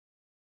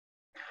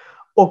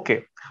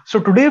Okay, so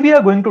today we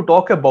are going to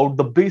talk about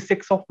the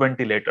basics of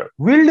ventilator.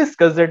 We'll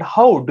discuss that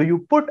how do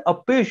you put a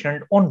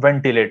patient on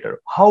ventilator,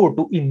 how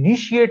to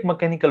initiate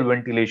mechanical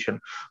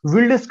ventilation.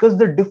 We'll discuss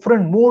the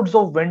different modes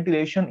of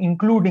ventilation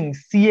including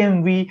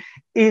CMV,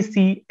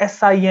 AC,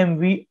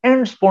 SIMV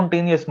and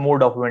spontaneous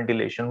mode of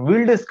ventilation.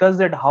 We'll discuss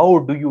that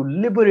how do you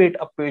liberate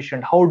a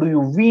patient, how do you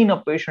wean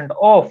a patient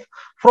off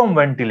from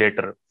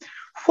ventilator.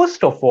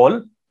 First of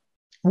all,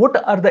 what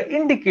are the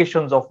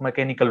indications of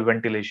mechanical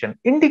ventilation?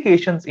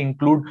 Indications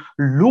include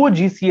low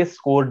GCS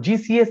score,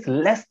 GCS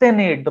less than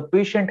 8, the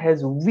patient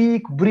has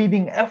weak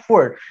breathing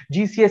effort.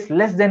 GCS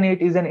less than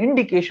 8 is an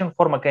indication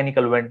for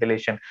mechanical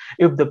ventilation.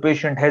 If the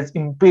patient has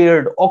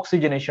impaired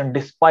oxygenation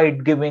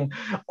despite giving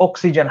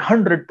oxygen,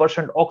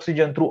 100%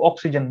 oxygen through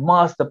oxygen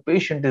mask, the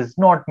patient is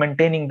not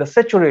maintaining the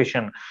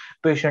saturation.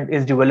 Patient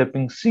is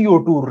developing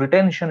CO2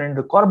 retention and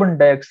the carbon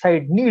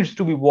dioxide needs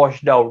to be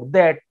washed out.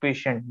 That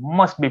patient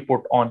must be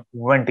put on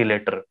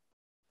ventilator.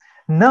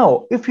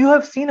 Now, if you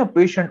have seen a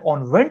patient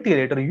on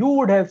ventilator, you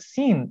would have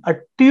seen a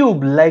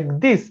tube like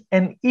this,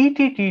 an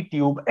ETT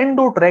tube,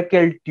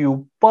 endotracheal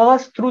tube,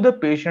 pass through the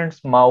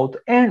patient's mouth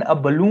and a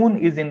balloon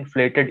is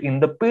inflated in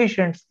the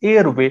patient's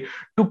airway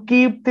to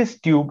keep this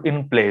tube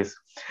in place.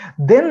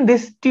 Then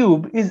this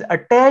tube is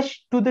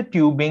attached to the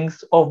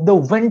tubings of the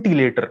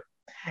ventilator,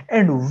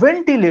 and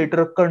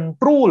ventilator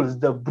controls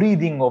the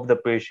breathing of the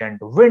patient.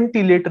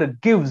 Ventilator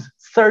gives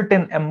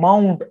certain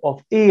amount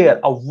of air,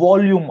 a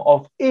volume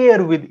of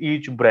air with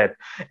each breath,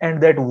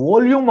 and that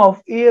volume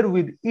of air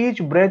with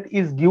each breath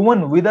is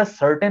given with a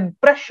certain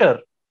pressure,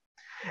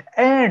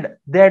 and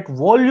that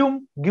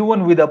volume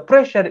given with a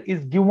pressure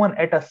is given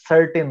at a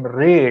certain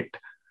rate.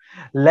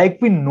 Like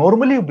we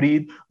normally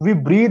breathe, we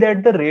breathe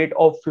at the rate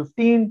of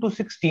 15 to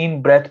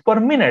 16 breaths per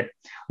minute.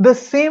 The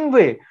same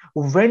way,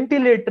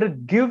 ventilator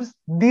gives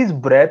these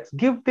breaths,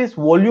 give this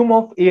volume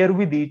of air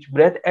with each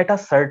breath at a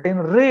certain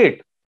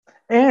rate,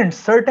 and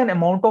certain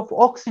amount of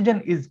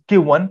oxygen is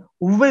given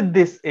with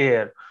this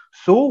air.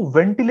 So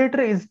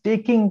ventilator is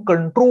taking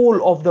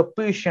control of the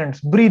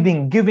patient's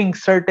breathing, giving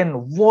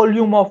certain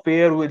volume of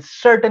air with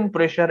certain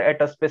pressure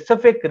at a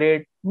specific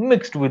rate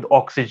mixed with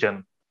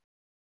oxygen.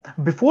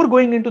 Before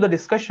going into the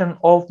discussion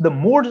of the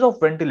modes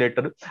of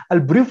ventilator, I'll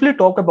briefly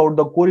talk about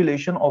the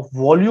correlation of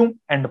volume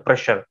and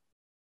pressure.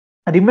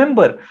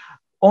 Remember,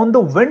 on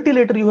the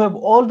ventilator, you have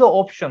all the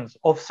options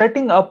of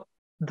setting up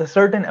the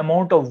certain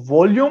amount of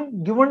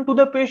volume given to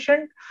the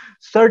patient,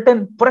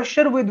 certain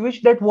pressure with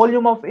which that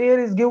volume of air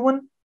is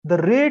given, the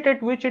rate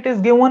at which it is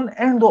given,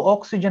 and the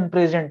oxygen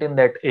present in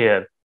that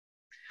air.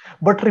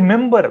 But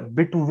remember,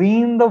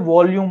 between the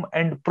volume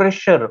and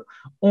pressure,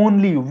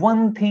 only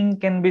one thing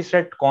can be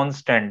set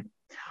constant.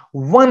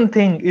 One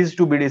thing is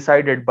to be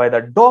decided by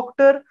the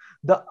doctor,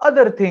 the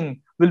other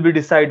thing will be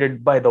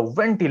decided by the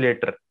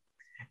ventilator.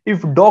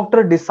 If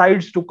doctor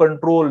decides to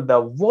control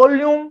the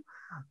volume,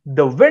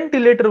 the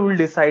ventilator will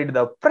decide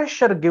the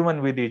pressure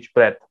given with each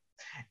breath.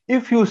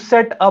 If you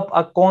set up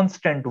a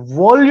constant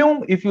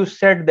volume, if you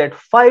set that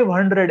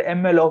 500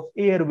 ml of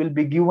air will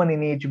be given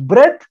in each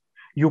breath,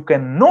 you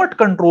cannot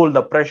control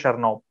the pressure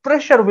now.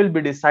 Pressure will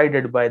be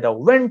decided by the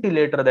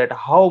ventilator, that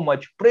how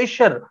much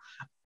pressure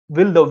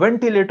will the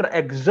ventilator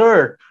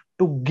exert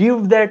to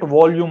give that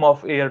volume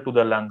of air to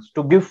the lungs.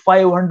 To give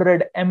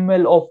 500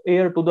 ml of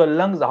air to the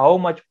lungs, how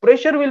much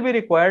pressure will be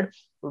required?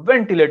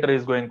 Ventilator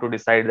is going to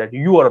decide that.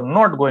 You are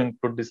not going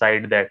to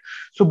decide that.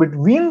 So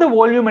between the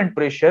volume and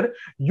pressure,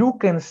 you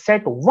can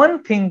set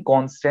one thing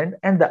constant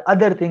and the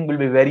other thing will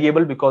be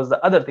variable, because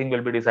the other thing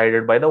will be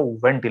decided by the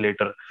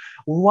ventilator.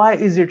 Why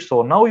is it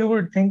so? Now you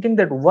will be thinking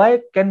that why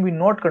can we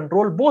not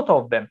control both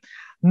of them?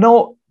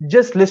 Now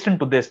just listen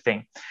to this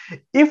thing.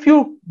 If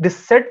you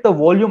set the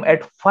volume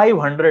at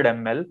 500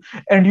 ml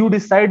and you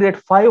decide that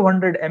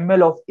 500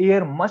 ml of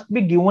air must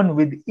be given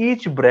with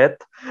each breath,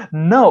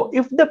 now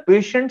if the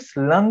patient's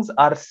lungs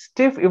are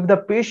stiff, if the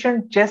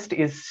patient chest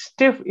is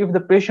stiff, if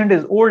the patient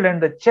is old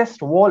and the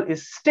chest wall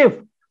is stiff,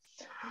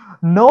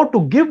 now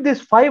to give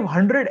this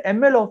 500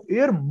 ml of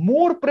air,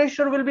 more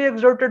pressure will be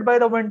exerted by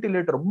the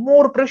ventilator,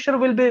 more pressure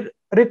will be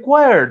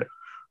required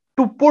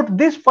to put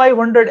this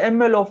 500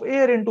 ml of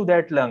air into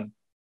that lung.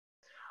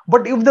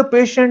 But if the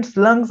patient's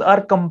lungs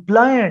are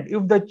compliant,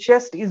 if the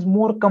chest is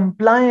more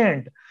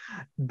compliant,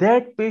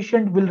 that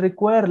patient will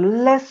require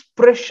less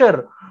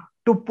pressure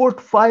to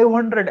put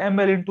 500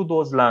 ml into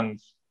those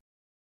lungs.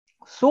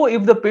 So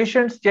if the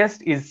patient's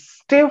chest is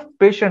stiff,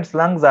 patient's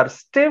lungs are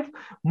stiff,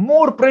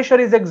 more pressure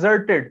is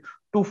exerted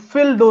to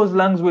fill those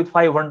lungs with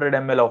 500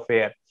 ml of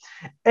air.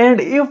 And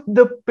if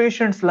the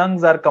patient's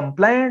lungs are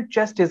compliant,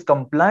 chest is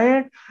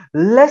compliant,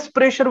 less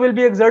pressure will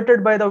be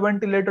exerted by the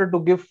ventilator to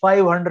give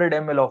 500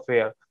 ml of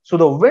air. So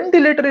the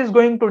ventilator is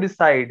going to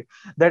decide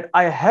that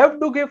I have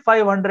to give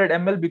 500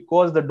 ml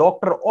because the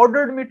doctor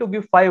ordered me to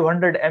give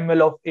 500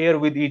 ml of air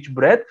with each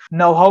breath.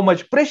 Now how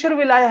much pressure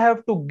will I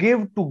have to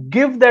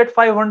give that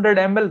 500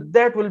 ml?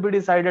 That will be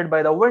decided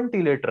by the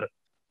ventilator.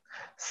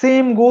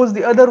 Same goes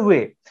the other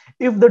way.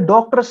 If the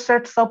doctor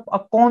sets up a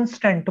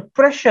constant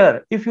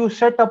pressure, if you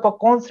set up a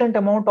constant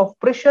amount of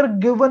pressure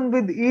given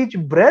with each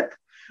breath,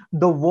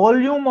 the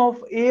volume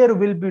of air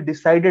will be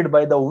decided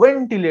by the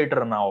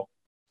ventilator now.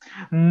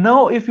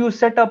 Now, if you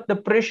set up the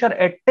pressure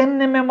at 10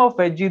 mm of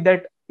Hg,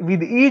 that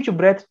with each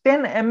breath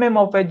 10 mm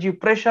of Hg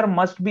pressure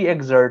must be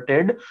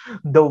exerted,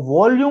 the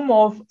volume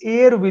of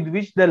air with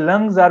which the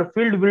lungs are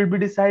filled will be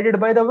decided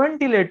by the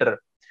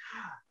ventilator.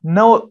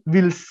 Now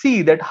we'll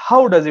see that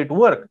how does it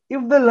work.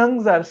 If the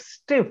lungs are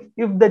stiff,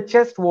 if the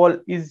chest wall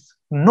is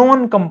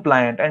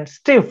non-compliant and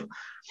stiff,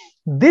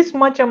 this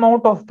much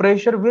amount of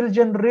pressure will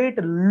generate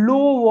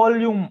low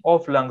volume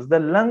of lungs. The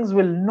lungs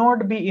will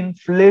not be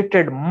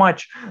inflated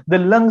much. The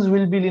lungs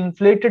will be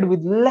inflated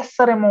with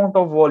lesser amount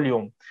of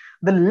volume.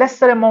 The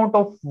lesser amount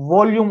of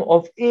volume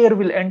of air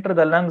will enter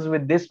the lungs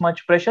with this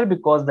much pressure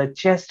because the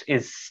chest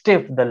is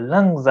stiff, the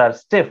lungs are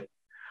stiff.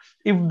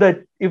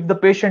 If the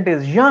patient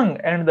is young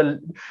and the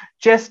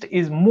chest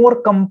is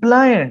more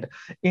compliant,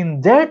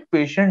 in that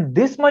patient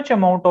this much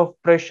amount of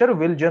pressure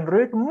will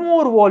generate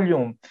more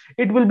volume.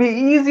 It will be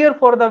easier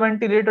for the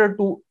ventilator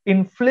to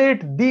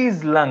inflate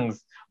these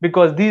lungs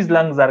because these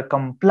lungs are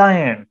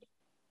compliant,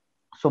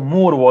 so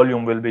more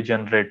volume will be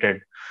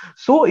generated.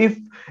 So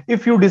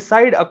if you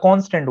decide a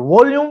constant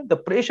volume, the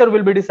pressure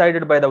will be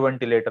decided by the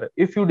ventilator.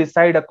 If you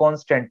decide a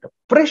constant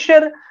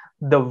pressure,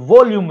 the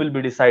volume will be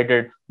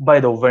decided by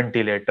the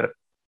ventilator.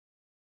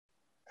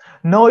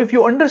 Now, if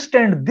you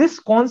understand this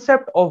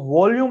concept of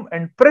volume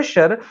and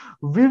pressure,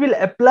 we will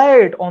apply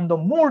it on the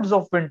modes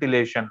of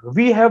ventilation.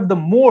 We have the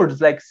modes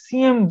like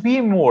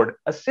CMV mode,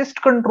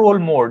 assist control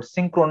mode,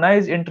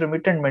 synchronized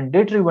intermittent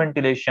mandatory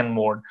ventilation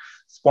mode,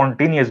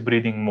 spontaneous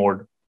breathing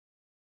mode.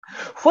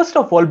 First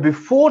of all,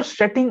 before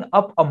setting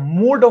up a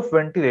mode of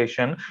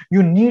ventilation,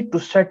 you need to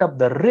set up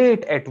the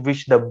rate at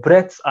which the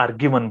breaths are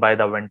given by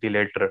the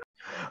ventilator.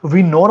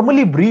 We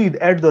normally breathe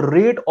at the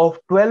rate of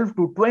 12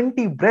 to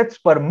 20 breaths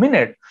per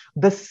minute.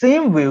 The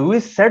same way we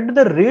set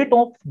the rate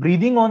of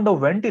breathing on the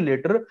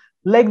ventilator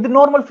like the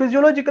normal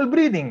physiological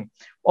breathing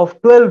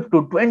of 12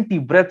 to 20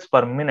 breaths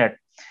per minute.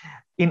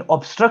 In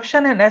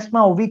obstruction and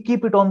asthma, we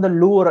keep it on the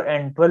lower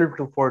end, 12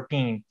 to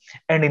 14.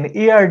 And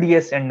in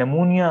ARDS and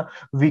pneumonia,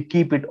 we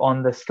keep it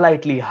on the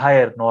slightly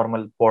higher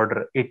normal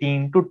border,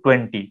 18 to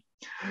 20.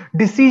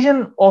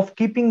 Decision of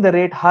keeping the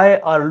rate high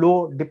or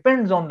low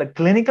depends on the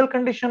clinical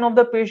condition of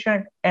the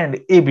patient and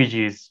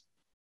ABGs.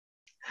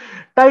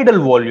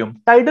 Tidal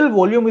volume. Tidal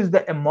volume is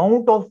the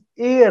amount of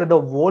air,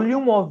 the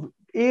volume of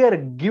air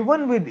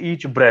given with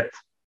each breath.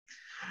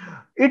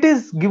 It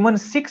is given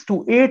 6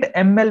 to 8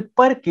 ml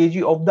per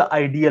kg of the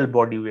ideal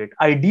body weight.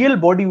 Ideal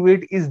body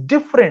weight is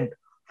different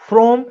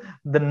from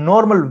the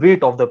normal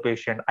weight of the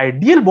patient.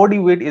 Ideal body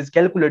weight is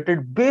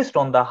calculated based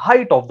on the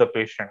height of the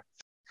patient.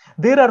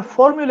 There are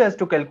formulas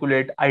to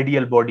calculate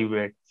ideal body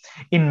weight.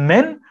 In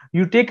men,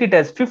 you take it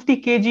as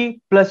 50 kg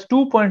plus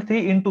 2.3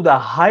 into the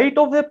height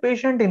of the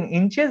patient in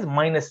inches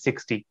minus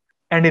 60.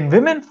 And in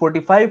women,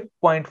 45.5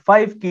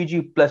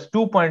 kg plus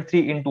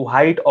 2.3 into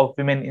height of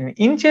women in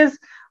inches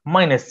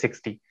minus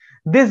 60.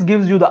 This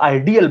gives you the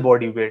ideal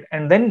body weight.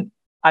 And then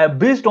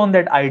based on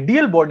that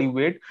ideal body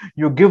weight,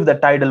 you give the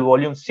tidal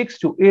volume 6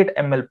 to 8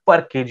 ml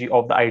per kg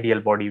of the ideal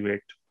body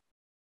weight.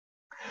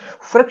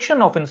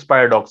 Fraction of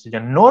inspired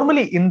oxygen.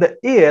 Normally in the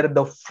air,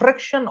 the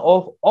fraction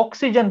of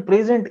oxygen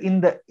present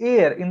in the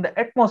air, in the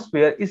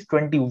atmosphere is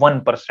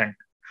 21%.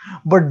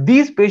 But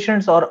these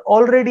patients are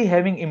already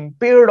having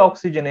impaired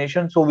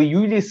oxygenation. So we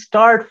usually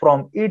start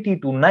from 80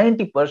 to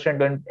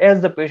 90%. And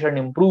as the patient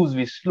improves,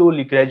 we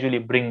slowly, gradually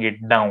bring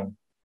it down.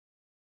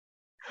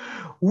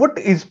 What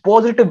is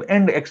positive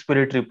end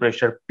expiratory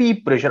pressure?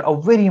 PEEP pressure,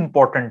 a very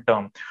important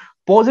term.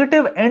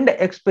 Positive end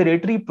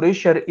expiratory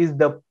pressure is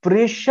the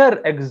pressure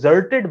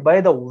exerted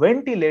by the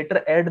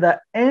ventilator at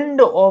the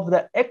end of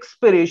the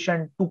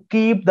expiration to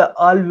keep the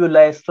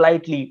alveoli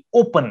slightly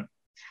open.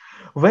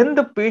 When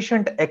the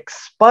patient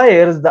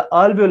expires, the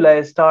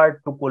alveoli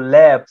start to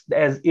collapse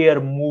as air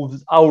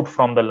moves out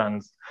from the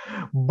lungs.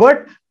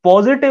 But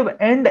positive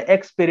end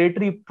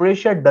expiratory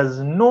pressure does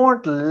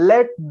not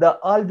let the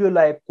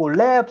alveoli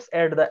collapse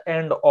at the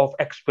end of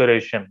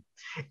expiration.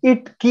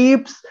 It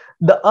keeps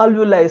the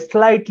alveoli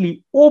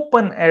slightly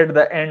open at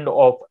the end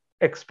of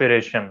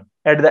expiration.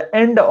 At the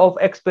end of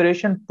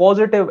expiration,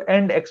 positive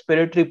end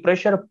expiratory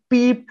pressure,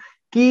 PEEP,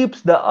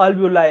 keeps the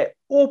alveoli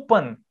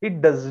open.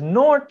 It does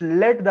not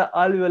let the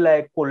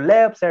alveoli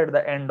collapse at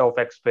the end of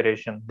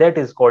expiration. That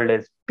is called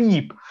as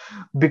PEEP.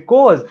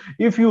 Because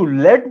if you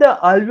let the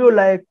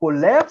alveoli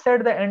collapse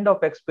at the end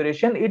of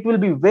expiration, it will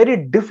be very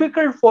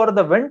difficult for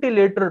the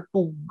ventilator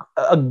to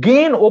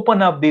again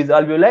open up these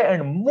alveoli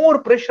and more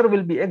pressure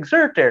will be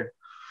exerted.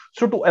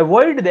 So to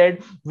avoid that,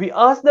 we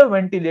ask the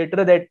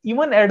ventilator that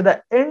even at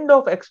the end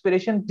of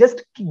expiration,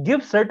 just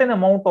give certain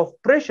amount of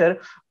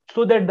pressure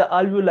so that the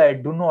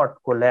alveoli do not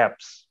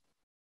collapse.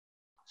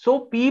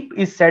 So PEEP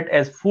is set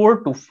as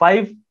 4 to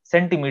 5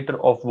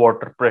 centimeter of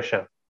water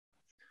pressure.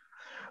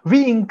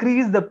 We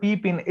increase the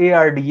PEEP in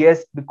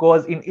ARDS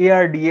because in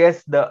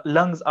ARDS, the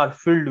lungs are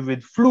filled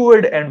with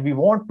fluid and we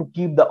want to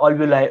keep the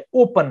alveoli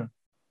open.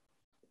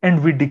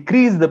 And we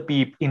decrease the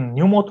PEEP in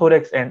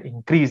pneumothorax and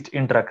increased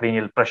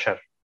intracranial pressure.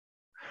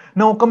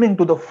 Now coming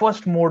to the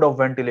first mode of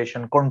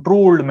ventilation,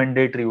 controlled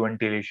mandatory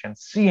ventilation,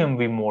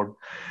 CMV mode.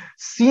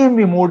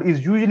 CMV mode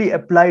is usually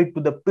applied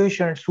to the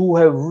patients who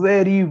have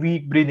very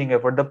weak breathing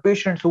effort, the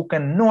patients who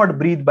cannot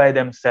breathe by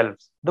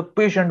themselves, the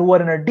patient who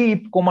are in a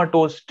deep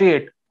comatose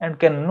state and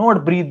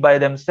cannot breathe by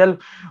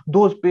themselves.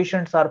 Those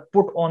patients are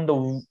put on the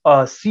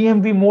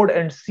CMV mode,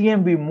 and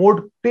CMV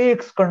mode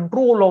takes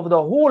control of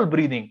the whole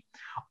breathing.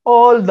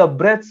 All the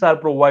breaths are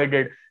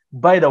provided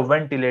by the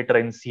ventilator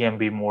in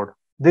CMV mode.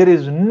 There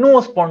is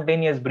no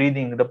spontaneous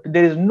breathing.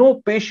 There is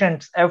no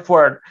patient's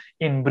effort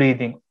in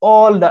breathing.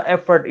 All the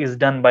effort is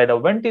done by the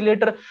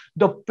ventilator.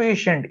 The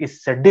patient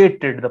is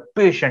sedated. The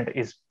patient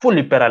is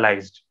fully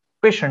paralyzed.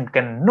 Patient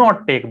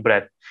cannot take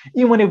breath.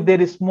 Even if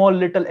there is small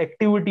little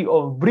activity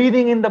of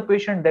breathing in the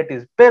patient, that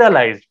is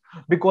paralyzed,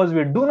 because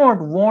we do not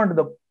want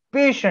the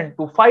patient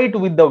to fight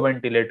with the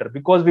ventilator,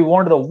 because we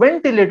want the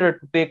ventilator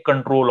to take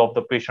control of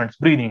the patient's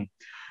breathing.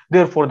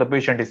 Therefore, the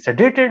patient is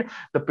sedated,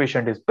 the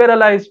patient is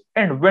paralyzed,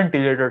 and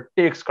ventilator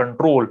takes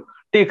control,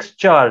 takes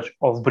charge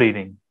of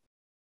breathing.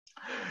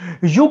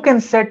 You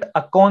can set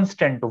a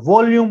constant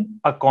volume,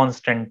 a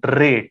constant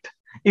rate.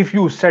 If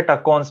you set a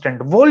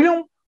constant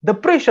volume, the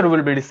pressure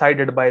will be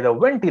decided by the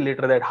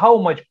ventilator, that how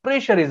much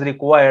pressure is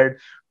required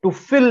to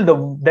fill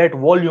that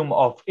volume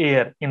of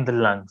air in the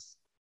lungs.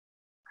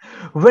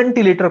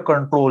 Ventilator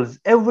controls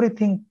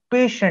everything.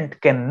 Patient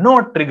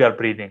cannot trigger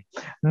breathing.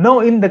 Now,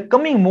 in the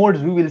coming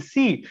modes, we will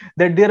see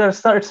that there are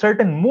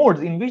certain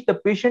modes in which the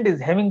patient is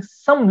having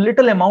some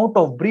little amount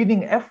of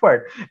breathing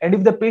effort. And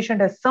if the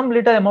patient has some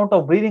little amount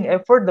of breathing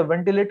effort, the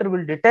ventilator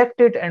will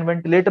detect it and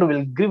ventilator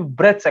will give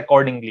breaths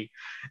accordingly.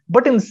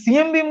 But in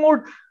CMV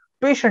mode,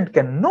 patient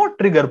cannot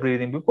trigger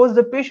breathing because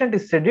the patient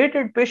is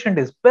sedated, patient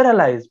is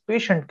paralyzed,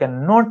 patient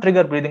cannot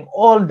trigger breathing.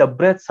 All the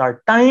breaths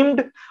are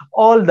timed,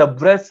 all the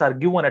breaths are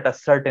given at a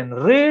certain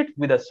rate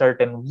with a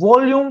certain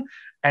volume,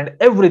 and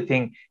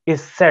everything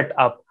is set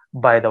up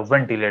by the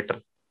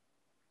ventilator.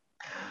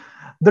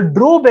 The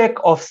drawback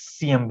of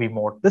CMV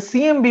mode. The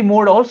CMV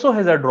mode also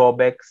has a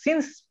drawback.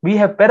 Since we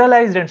have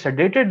paralyzed and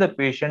sedated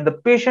the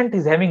patient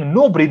is having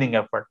no breathing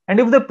effort. And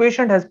if the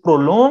patient has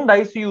prolonged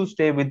ICU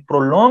stay with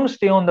prolonged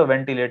stay on the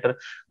ventilator,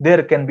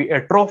 there can be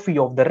atrophy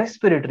of the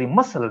respiratory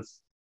muscles.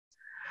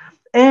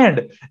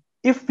 And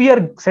if we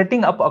are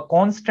setting up a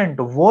constant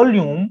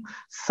volume,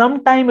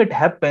 sometime it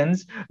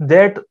happens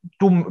that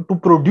to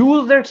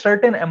produce that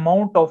certain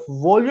amount of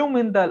volume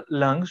in the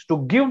lungs,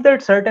 to give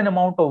that certain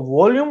amount of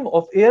volume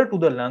of air to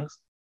the lungs,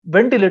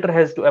 ventilator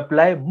has to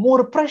apply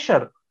more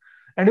pressure.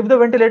 And if the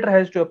ventilator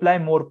has to apply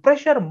more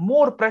pressure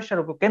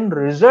can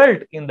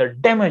result in the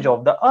damage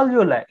of the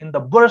alveoli, in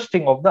the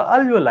bursting of the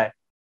alveoli,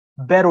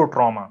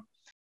 barotrauma.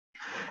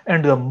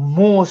 And the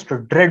most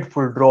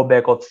dreadful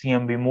drawback of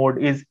CMV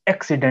mode is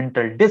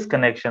accidental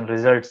disconnection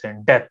results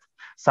in death.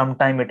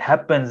 Sometimes it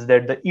happens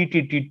that the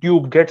ETT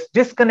tube gets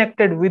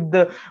disconnected with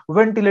the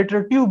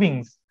ventilator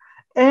tubings,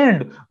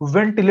 and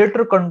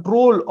ventilator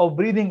control of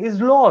breathing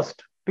is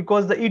lost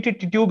because the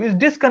ETT tube is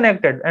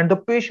disconnected and the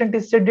patient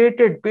is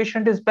sedated,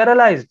 patient is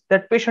paralyzed.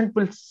 That patient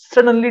will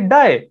suddenly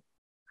die.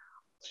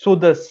 So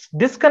the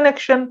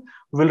disconnection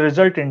will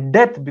result in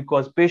death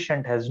because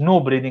patient has no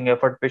breathing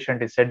effort,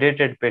 patient is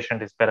sedated,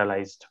 patient is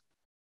paralyzed.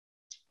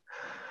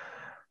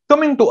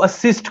 Coming to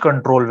assist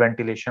control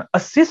ventilation.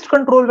 Assist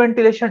control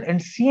ventilation and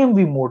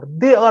CMV mode,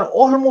 they are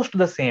almost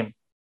the same.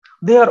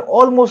 They are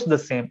almost the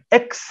same,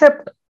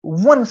 except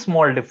one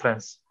small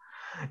difference.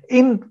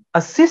 In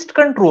assist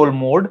control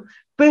mode,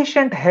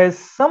 patient has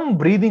some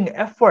breathing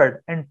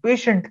effort and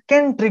patient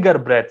can trigger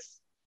breaths.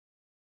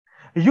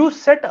 You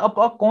set up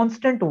a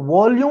constant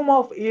volume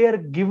of air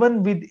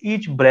given with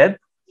each breath,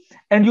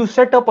 and you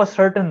set up a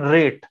certain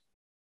rate.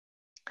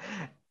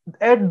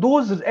 At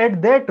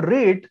that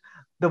rate,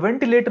 the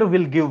ventilator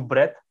will give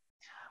breath,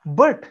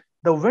 but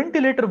the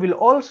ventilator will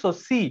also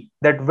see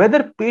that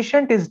whether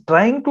patient is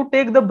trying to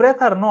take the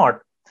breath or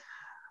not.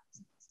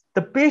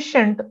 The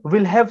patient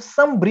will have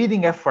some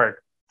breathing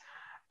effort.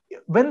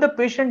 When the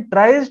patient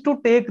tries to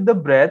take the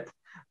breath,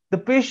 the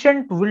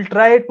patient will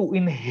try to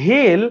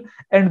inhale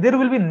and there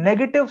will be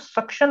negative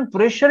suction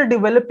pressure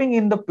developing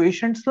in the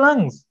patient's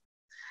lungs.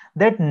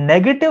 That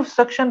negative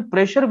suction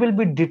pressure will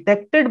be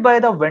detected by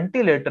the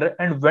ventilator,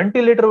 and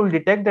ventilator will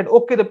detect that,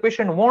 okay, the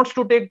patient wants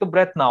to take the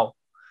breath now.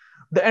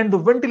 And the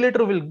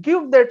ventilator will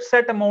give that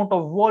set amount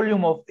of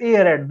volume of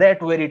air at that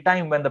very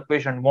time when the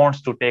patient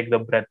wants to take the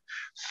breath.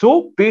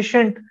 So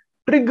patient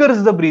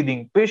triggers the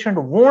breathing. Patient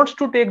wants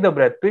to take the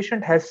breath.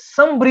 Patient has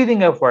some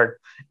breathing effort.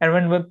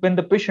 And when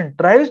the patient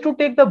tries to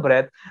take the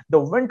breath,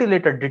 the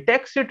ventilator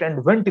detects it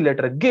and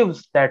ventilator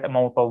gives that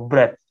amount of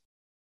breath.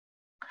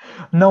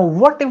 Now,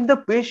 what if the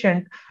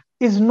patient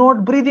is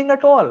not breathing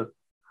at all?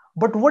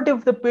 But what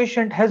if the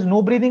patient has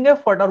no breathing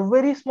effort or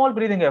very small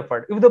breathing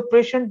effort? If the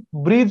patient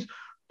breathes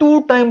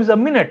 2 times a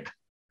minute,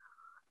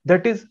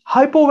 that is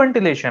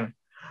hypoventilation.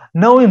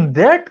 Now, in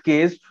that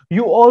case,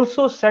 you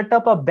also set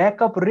up a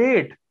backup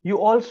rate. You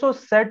also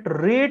set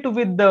rate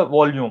with the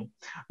volume.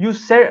 You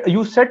set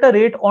a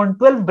rate on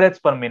 12 breaths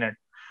per minute.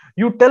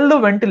 You tell the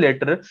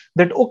ventilator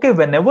that, okay,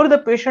 whenever the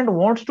patient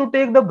wants to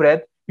take the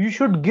breath, you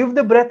should give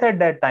the breath at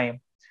that time.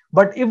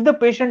 But if the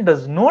patient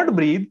does not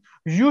breathe,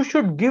 you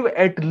should give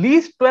at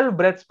least 12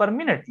 breaths per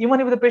minute.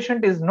 Even if the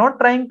patient is not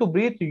trying to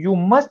breathe, you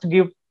must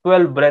give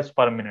 12 breaths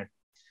per minute.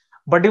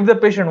 But if the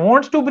patient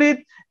wants to breathe,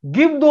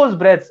 give those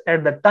breaths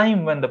at the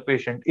time when the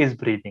patient is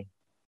breathing.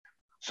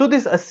 So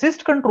this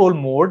assist control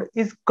mode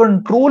is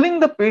controlling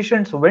the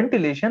patient's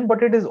ventilation,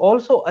 but it is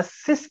also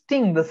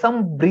assisting the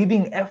some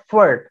breathing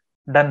effort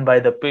done by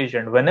the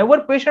patient.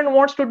 Whenever patient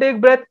wants to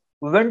take breath,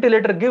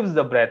 ventilator gives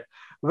the breath.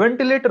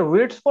 Ventilator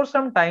waits for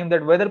some time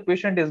that whether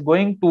patient is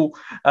going to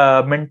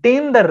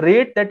maintain the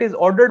rate that is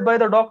ordered by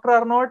the doctor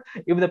or not.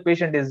 If the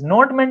patient is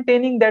not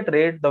maintaining that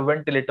rate, the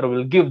ventilator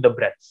will give the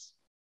breaths.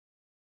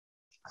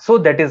 So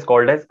that is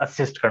called as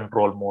assist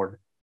control mode.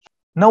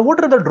 Now,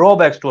 what are the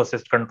drawbacks to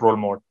assist control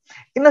mode?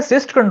 In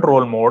assist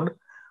control mode,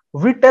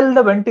 we tell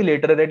the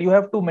ventilator that you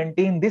have to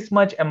maintain this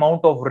much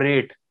amount of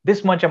rate,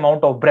 this much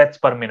amount of breaths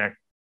per minute.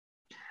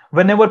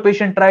 Whenever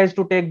patient tries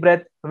to take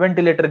breath,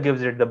 ventilator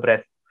gives it the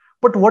breath.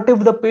 But what if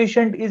the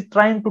patient is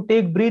trying to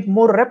take breath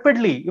more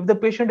rapidly? If the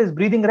patient is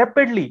breathing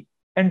rapidly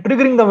and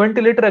triggering the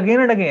ventilator again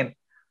and again,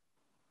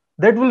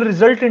 that will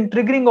result in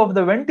triggering of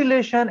the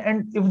ventilation.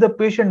 And if the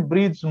patient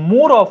breathes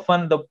more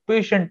often, the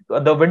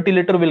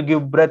ventilator will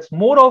give breaths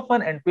more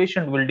often, and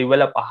patient will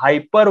develop a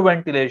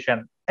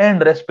hyperventilation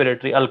and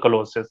respiratory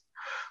alkalosis.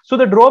 So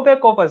the drawback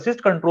of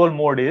assist control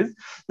mode is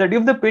that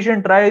if the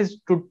patient tries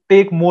to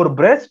take more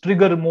breaths,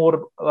 trigger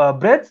more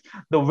breaths,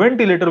 the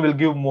ventilator will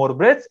give more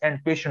breaths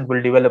and patient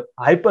will develop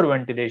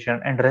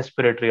hyperventilation and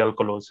respiratory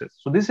alkalosis.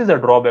 So this is a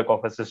drawback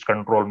of assist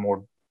control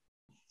mode.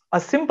 A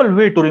simple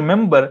way to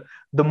remember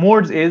the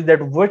modes is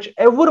that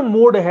whichever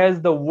mode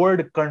has the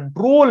word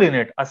control in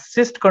it,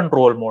 assist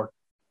control mode,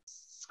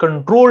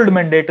 controlled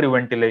mandatory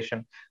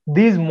ventilation,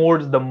 these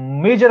modes, the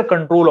major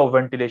control of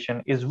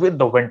ventilation is with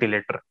the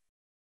ventilator.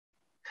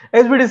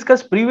 As we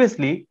discussed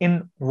previously,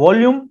 in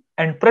volume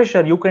and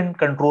pressure, you can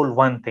control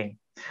one thing.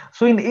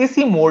 So in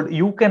AC mode,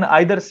 you can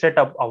either set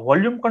up a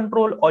volume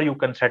control or you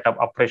can set up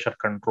a pressure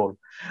control.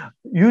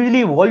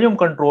 Usually volume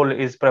control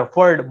is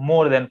preferred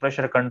more than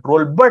pressure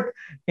control, but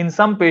in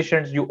some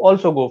patients, you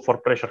also go for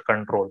pressure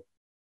control.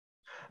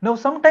 Now,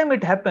 sometimes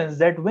it happens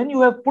that when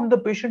you have put the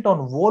patient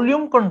on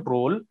volume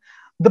control,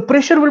 the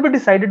pressure will be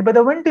decided by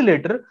the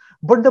ventilator,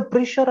 but the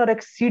pressure are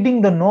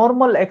exceeding the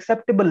normal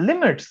acceptable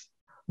limits.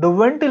 The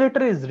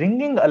ventilator is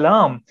ringing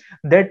alarm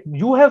that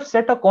you have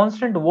set a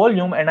constant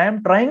volume and I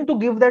am trying to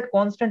give that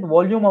constant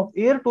volume of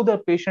air to the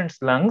patient's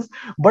lungs,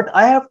 but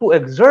I have to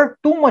exert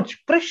too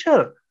much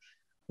pressure.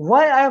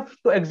 Why I have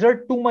to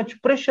exert too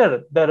much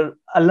pressure? The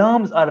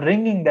alarms are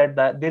ringing that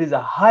there is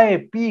a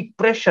high peak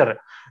pressure.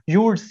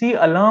 You would see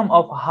alarm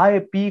of high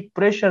peak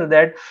pressure,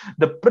 that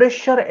the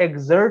pressure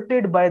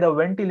exerted by the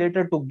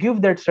ventilator to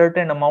give that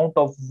certain amount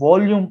of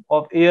volume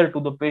of air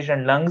to the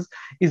patient lungs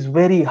is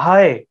very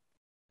high.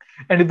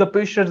 And if the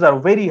pressures are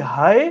very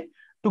high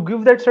to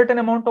give that certain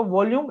amount of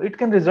volume, it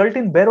can result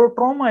in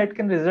barotrauma. It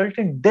can result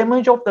in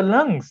damage of the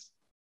lungs.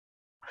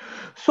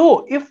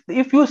 So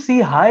if you see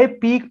high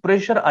peak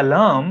pressure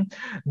alarm,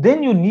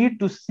 then you need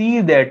to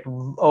see that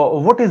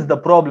what is the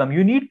problem.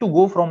 You need to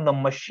go from the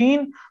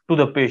machine to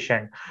the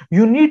patient.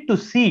 You need to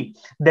see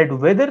that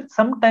whether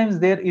sometimes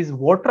there is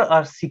water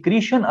or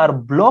secretion or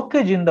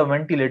blockage in the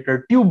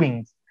ventilator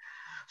tubings.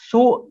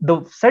 So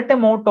the set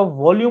amount of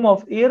volume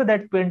of air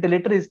that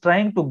ventilator is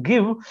trying to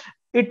give,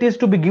 it is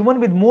to be given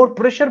with more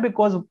pressure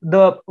because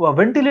the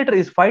ventilator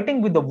is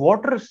fighting with the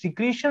water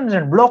secretions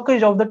and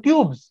blockage of the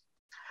tubes.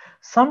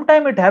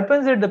 Sometimes it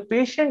happens that the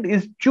patient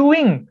is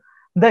chewing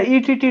the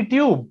ETT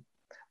tube.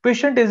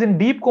 Patient is in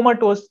deep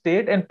comatose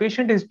state and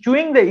patient is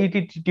chewing the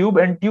ETT tube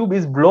and tube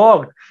is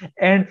blocked,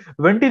 and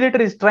ventilator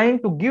is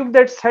trying to give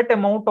that set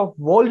amount of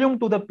volume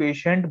to the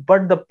patient,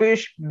 but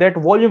that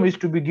volume is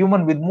to be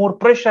given with more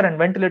pressure and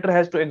ventilator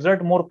has to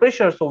exert more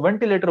pressure. So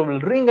ventilator will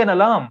ring an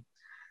alarm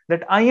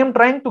that I am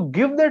trying to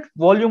give that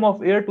volume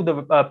of air to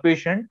the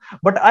patient,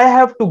 but I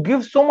have to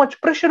give so much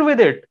pressure with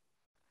it.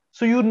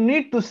 So you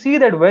need to see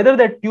that whether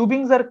the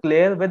tubings are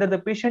clear, whether the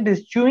patient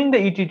is chewing the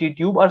ETT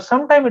tube, or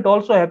sometimes it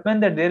also happens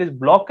that there is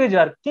blockage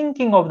or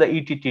kinking of the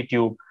ETT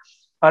tube,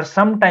 or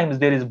sometimes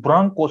there is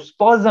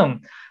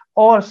bronchospasm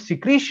or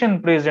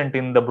secretion present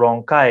in the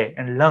bronchi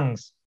and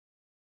lungs.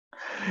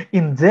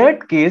 In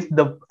that case,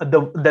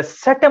 the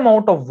set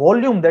amount of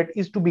volume that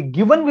is to be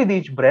given with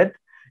each breath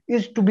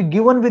is to be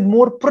given with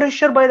more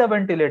pressure by the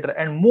ventilator,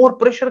 and more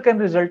pressure can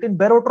result in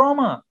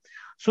barotrauma.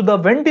 So the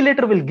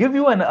ventilator will give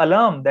you an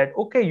alarm that,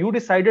 okay, you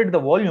decided the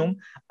volume,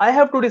 I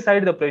have to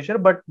decide the pressure,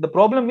 but the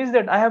problem is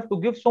that I have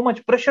to give so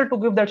much pressure to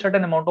give that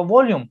certain amount of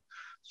volume.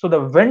 So the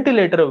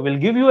ventilator will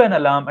give you an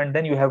alarm, and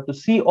then you have to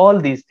see all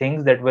these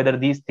things, that whether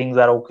these things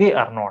are okay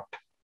or not.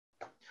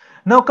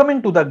 Now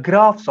coming to the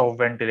graphs of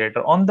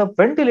ventilator. On the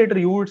ventilator,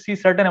 you would see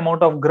certain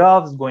amount of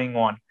graphs going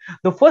on.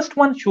 The first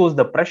one shows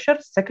the pressure,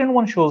 second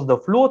one shows the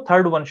flow,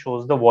 third one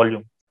shows the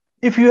volume.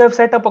 If you have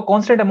set up a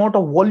constant amount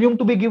of volume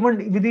to be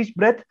given with each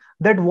breath,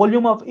 that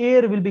volume of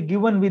air will be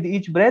given with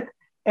each breath.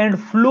 And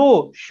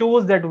flow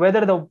shows that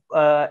whether the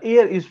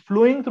air is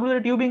flowing through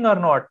the tubing or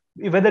not,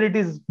 whether it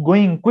is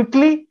going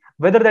quickly,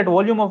 whether that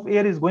volume of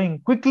air is going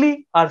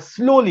quickly or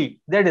slowly,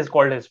 that is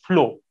called as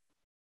flow.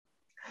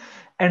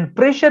 And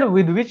pressure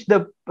with which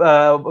the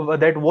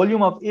that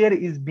volume of air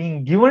is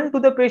being given to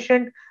the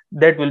patient,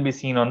 that will be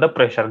seen on the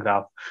pressure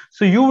graph.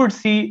 So you would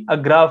see a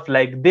graph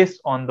like this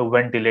on the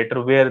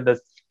ventilator, where the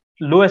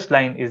lowest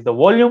line is the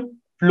volume,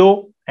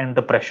 flow, and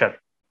the pressure.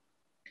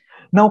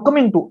 Now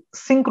coming to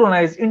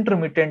synchronized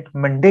intermittent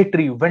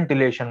mandatory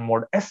ventilation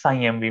mode,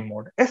 SIMV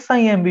mode.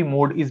 SIMV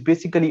mode is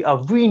basically a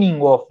weaning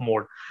off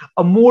mode,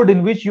 a mode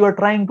in which you are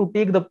trying to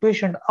take the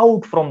patient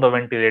out from the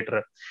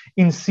ventilator.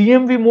 In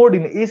CMV mode,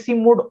 in AC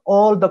mode,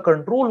 all the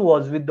control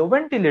was with the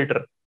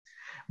ventilator.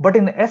 But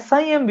in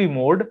SIMV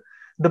mode,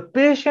 the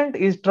patient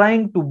is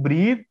trying to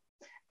breathe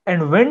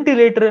and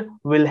ventilator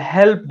will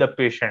help the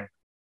patient.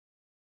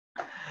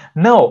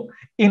 Now,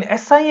 in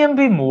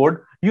SIMV mode,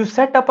 you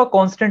set up a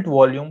constant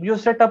volume, you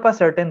set up a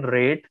certain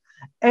rate,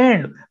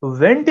 and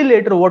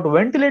ventilator, what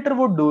ventilator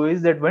would do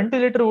is that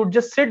ventilator would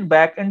just sit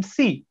back and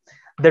see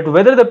that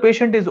whether the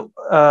patient is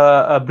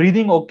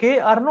breathing okay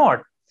or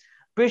not.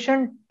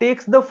 Patient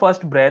takes the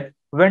first breath,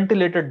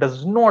 ventilator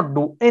does not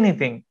do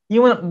anything.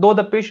 Even though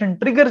the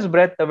patient triggers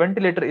breath, the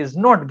ventilator is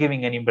not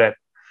giving any breath.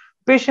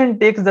 Patient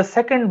takes the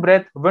second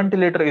breath,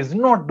 ventilator is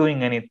not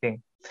doing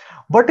anything.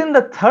 But in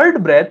the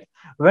third breath,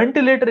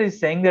 ventilator is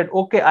saying that,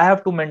 okay, I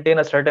have to maintain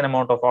a certain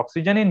amount of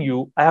oxygen in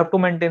you. I have to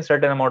maintain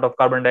certain amount of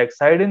carbon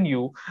dioxide in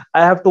you.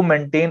 I have to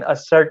maintain a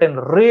certain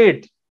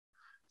rate.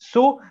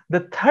 So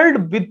with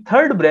third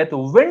breath,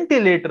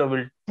 ventilator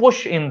will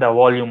push in the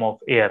volume of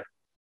air.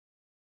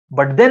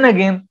 But then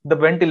again, the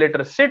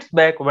ventilator sits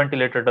back,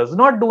 ventilator does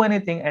not do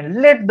anything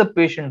and let the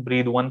patient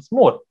breathe once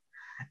more.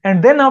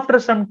 And then after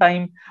some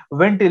time,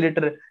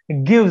 ventilator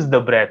gives the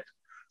breath.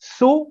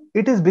 So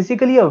it is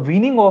basically a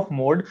weaning off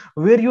mode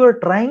where you are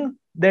trying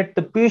that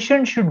the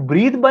patient should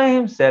breathe by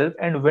himself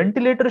and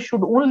ventilator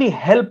should only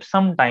help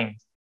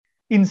sometimes.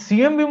 In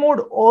CMV mode,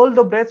 all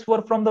the breaths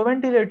were from the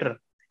ventilator.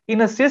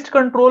 In assist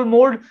control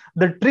mode,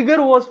 the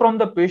trigger was from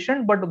the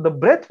patient, but the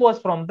breath was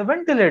from the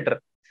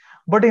ventilator.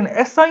 But in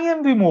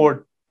SIMV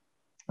mode,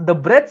 the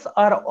breaths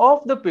are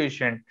of the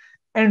patient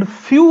and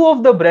few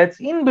of the breaths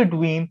in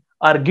between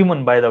are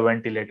given by the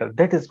ventilator.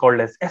 That is called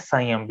as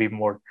SIMV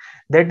mode.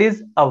 That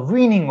is a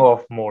weaning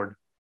off mode.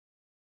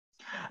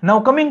 Now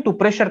coming to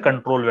pressure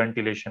control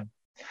ventilation.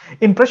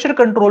 In pressure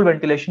control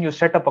ventilation, you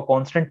set up a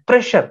constant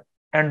pressure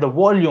and the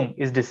volume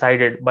is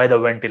decided by the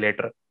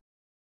ventilator.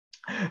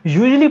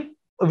 Usually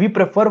we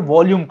prefer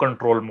volume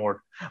control mode,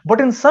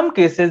 but in some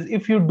cases,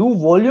 if you do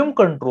volume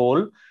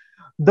control,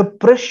 the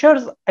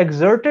pressures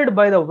exerted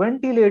by the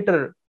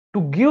ventilator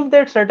to give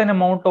that certain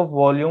amount of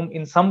volume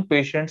in some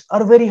patients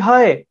are very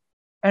high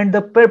and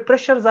the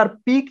pressures are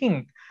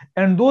peaking,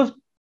 and those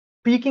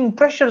peaking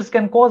pressures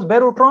can cause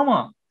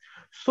barotrauma.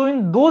 So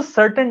in those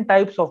certain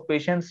types of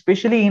patients,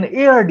 especially in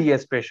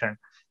ARDS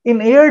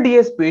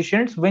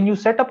patients, when you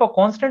set up a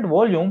constant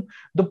volume,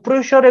 the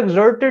pressure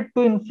exerted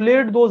to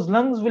inflate those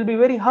lungs will be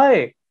very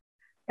high,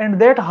 and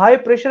that high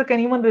pressure can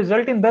even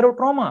result in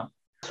barotrauma.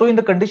 So in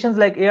the conditions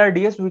like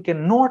ARDS, we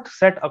cannot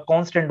set a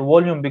constant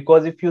volume,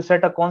 because if you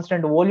set a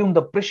constant volume,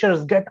 the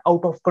pressures get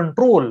out of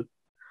control.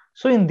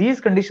 So in these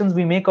conditions,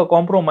 we make a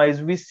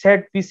compromise. We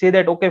say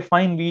that, okay,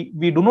 fine,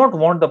 we do not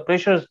want the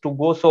pressures to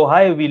go so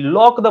high. We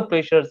lock the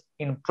pressures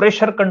in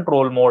pressure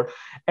control mode,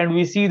 and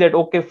we see that,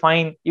 okay,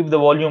 fine, if the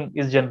volume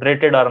is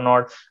generated or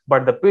not,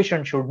 but the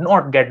patient should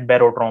not get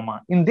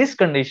barotrauma. In these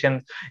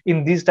conditions,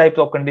 in these types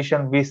of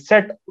conditions, we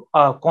set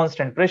a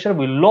constant pressure,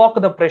 we lock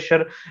the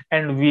pressure,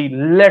 and we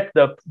let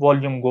the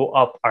volume go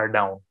up or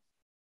down.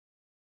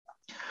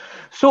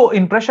 So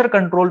in pressure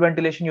control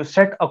ventilation, you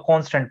set a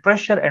constant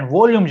pressure and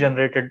volume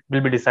generated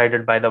will be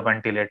decided by the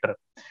ventilator.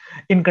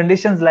 In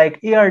conditions like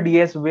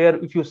ARDS, where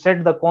if you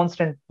set the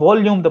constant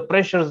volume, the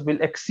pressures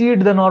will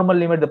exceed the normal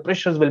limit, the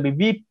pressures will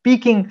be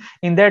peaking.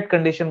 In that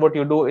condition, what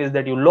you do is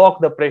that you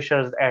lock the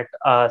pressures at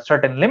a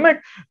certain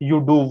limit,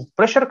 you do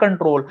pressure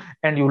control,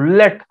 and you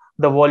let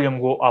the volume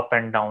go up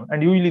and down.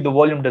 And usually the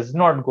volume does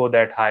not go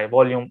that high.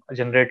 Volume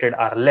generated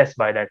are less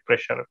by that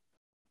pressure.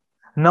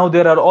 Now,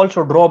 there are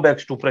also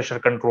drawbacks to pressure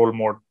control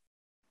mode.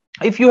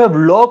 If you have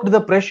locked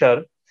the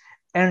pressure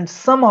and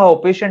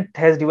somehow patient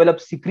has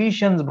developed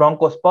secretions,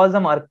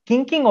 bronchospasm, or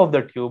kinking of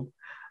the tube,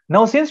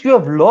 now since you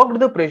have locked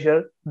the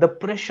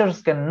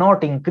pressures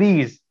cannot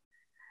increase,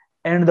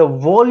 and the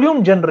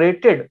volume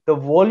generated, the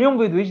volume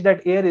with which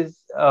that air is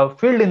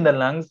filled in the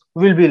lungs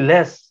will be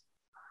less.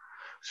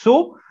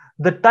 So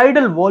the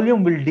tidal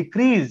volume will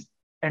decrease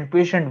and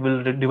patient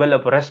will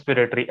develop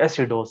respiratory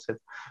acidosis.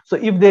 So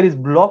if there is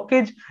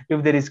blockage,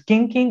 if there is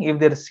kinking, if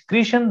there is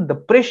secretion, the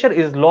pressure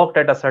is locked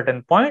at a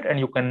certain point and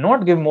you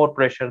cannot give more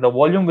pressure. The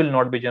volume will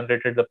not be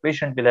generated. The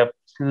patient will have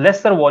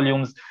lesser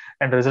volumes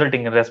and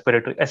resulting in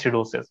respiratory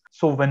acidosis.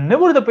 So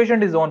whenever the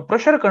patient is on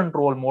pressure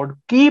control mode,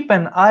 keep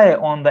an eye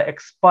on the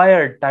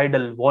expired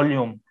tidal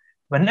volume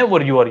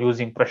whenever you are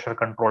using pressure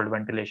controlled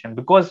ventilation,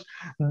 because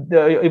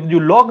if you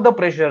lock the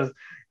pressures,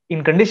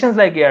 In conditions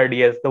like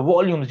ARDS, the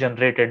volumes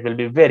generated will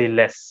be very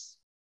less.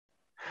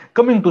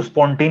 Coming to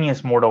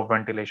spontaneous mode of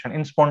ventilation.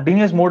 In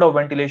spontaneous mode of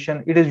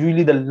ventilation, it is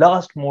usually the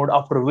last mode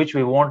after which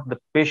we want the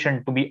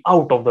patient to be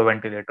out of the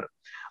ventilator.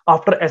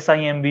 After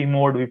SIMV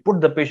mode, we put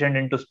the patient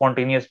into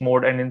spontaneous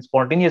mode, and in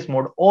spontaneous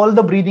mode, all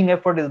the breathing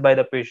effort is by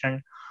the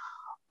patient.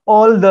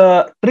 All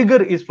the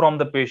trigger is from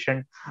the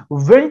patient.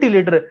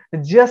 Ventilator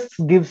just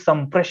gives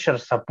some pressure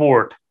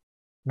support.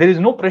 There is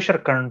no pressure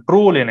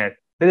control in it.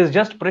 There is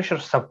just pressure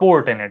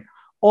support in it.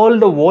 All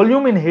the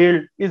volume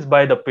inhaled is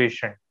by the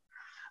patient.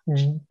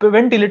 The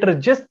ventilator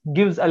just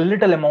gives a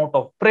little amount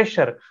of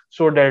pressure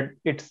so that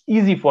it's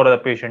easy for the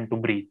patient to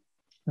breathe.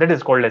 That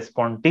is called a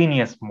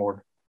spontaneous mode.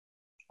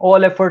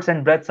 All efforts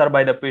and breaths are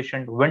by the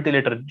patient.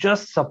 Ventilator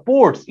just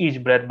supports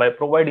each breath by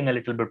providing a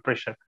little bit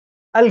pressure.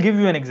 I'll give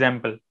you an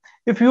example.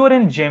 If you are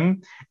in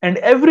gym and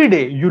every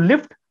day you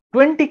lift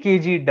 20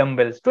 kg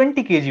dumbbells,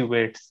 20 kg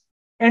weights,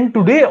 and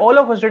today all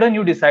of a sudden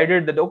you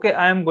decided that, okay,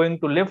 I am going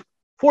to lift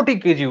 40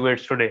 kg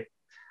weights today.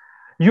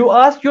 You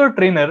ask your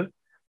trainer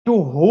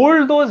to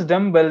hold those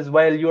dumbbells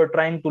while you are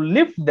trying to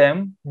lift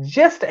them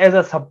just as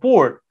a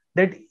support,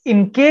 that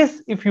in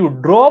case if you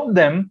drop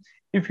them,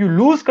 if you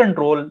lose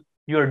control,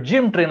 your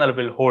gym trainer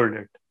will hold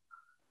it.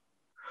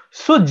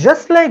 So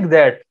just like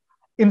that,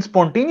 in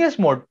spontaneous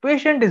mode,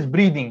 patient is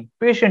breathing.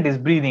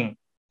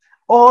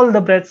 All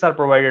the breaths are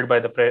provided by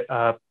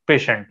the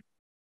patient.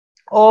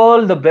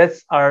 All the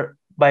breaths are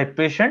by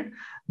patient.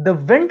 The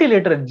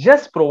ventilator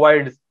just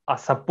provides a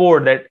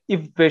support that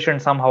if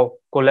patient somehow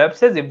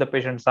collapses, if the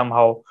patient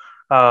somehow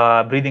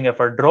breathing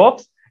effort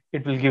drops,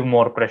 it will give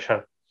more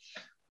pressure.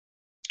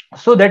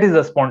 So that is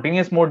a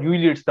spontaneous mode.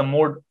 Usually it's the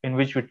mode in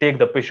which we take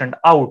the patient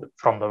out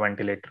from the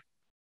ventilator.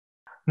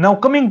 Now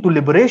coming to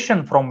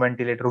liberation from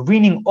ventilator,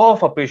 weaning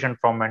off a patient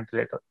from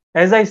ventilator.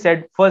 As I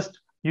said, first,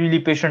 usually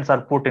patients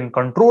are put in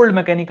controlled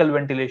mechanical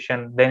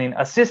ventilation, then in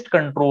assist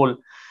control,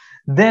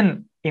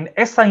 then in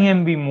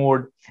SIMV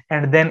mode,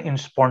 and then in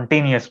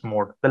spontaneous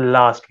mode, the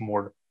last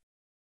mode.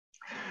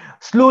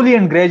 Slowly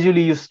and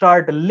gradually, you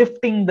start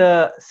lifting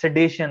the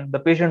sedation. The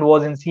patient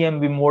was in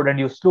CMV mode, and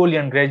you slowly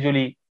and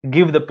gradually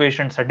give the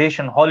patient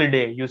sedation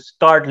holiday. You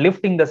start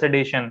lifting the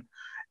sedation,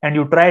 and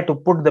you try to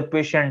put the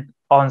patient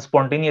on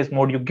spontaneous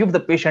mode. You give the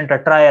patient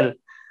a trial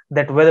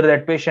that whether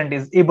that patient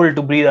is able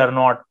to breathe or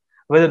not,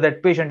 whether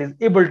that patient is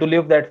able to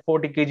lift that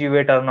 40 kg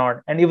weight or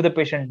not. And if the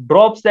patient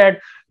drops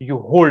that, you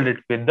hold it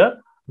with the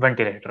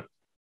ventilator.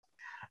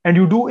 And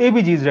you do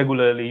ABGs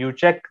regularly. You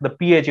check the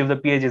pH. If the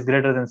pH is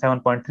greater than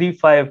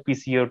 7.35,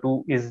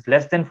 PCO2 is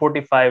less than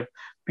 45,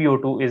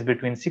 PO2 is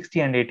between 60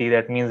 and 80.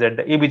 That means that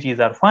the ABGs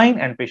are fine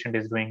and patient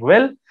is doing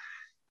well.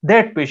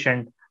 That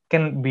patient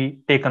can be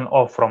taken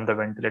off from the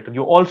ventilator.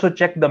 You also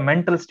check the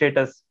mental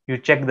status. You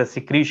check the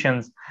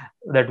secretions,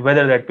 that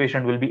whether that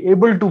patient will be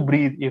able to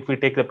breathe if we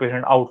take the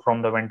patient out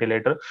from the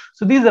ventilator.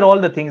 So these are all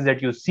the things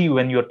that you see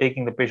when you're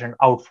taking the patient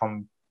out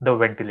from the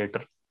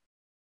ventilator.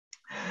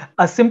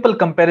 A simple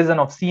comparison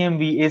of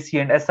CMV, AC,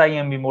 and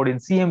SIMV mode. In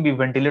CMV,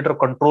 ventilator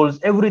controls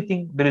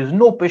everything. There is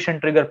no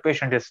patient trigger.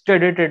 Patient is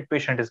sedated.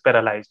 Patient is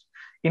paralyzed.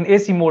 In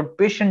AC mode,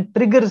 patient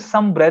triggers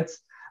some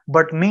breaths,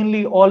 but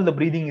mainly all the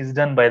breathing is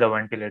done by the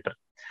ventilator.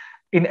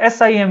 In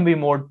SIMV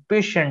mode,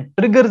 patient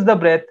triggers the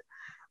breath.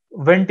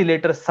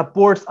 Ventilator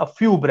supports a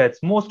few breaths.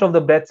 Most of the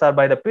breaths are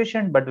by the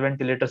patient, but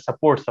ventilator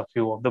supports a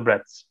few of the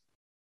breaths.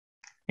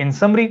 In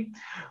summary,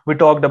 we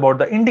talked about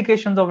the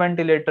indications of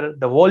ventilator,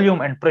 the volume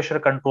and pressure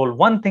control.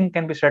 One thing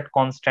can be set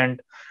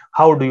constant.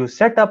 How do you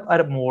set up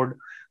a mode?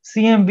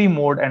 CMV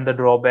mode and the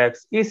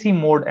drawbacks, AC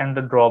mode and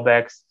the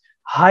drawbacks,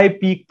 high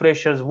peak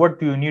pressures, what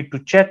do you need to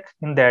check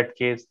in that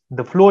case,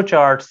 the flow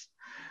charts,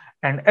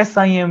 and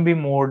SIMV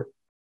mode,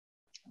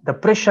 the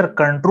pressure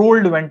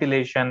controlled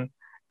ventilation,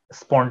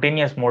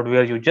 spontaneous mode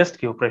where you just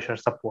give pressure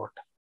support.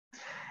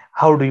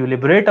 How do you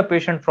liberate a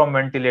patient from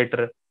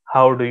ventilator?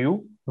 How do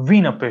you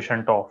wean a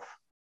patient off?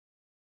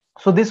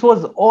 So this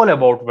was all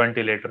about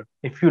ventilator.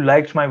 If you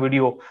liked my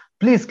video,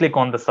 please click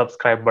on the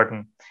subscribe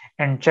button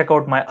and check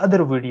out my other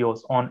videos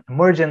on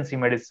emergency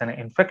medicine,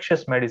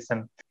 infectious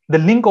medicine. The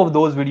link of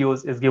those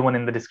videos is given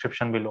in the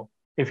description below.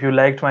 If you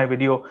liked my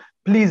video,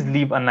 please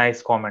leave a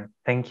nice comment.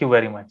 Thank you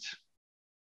very much.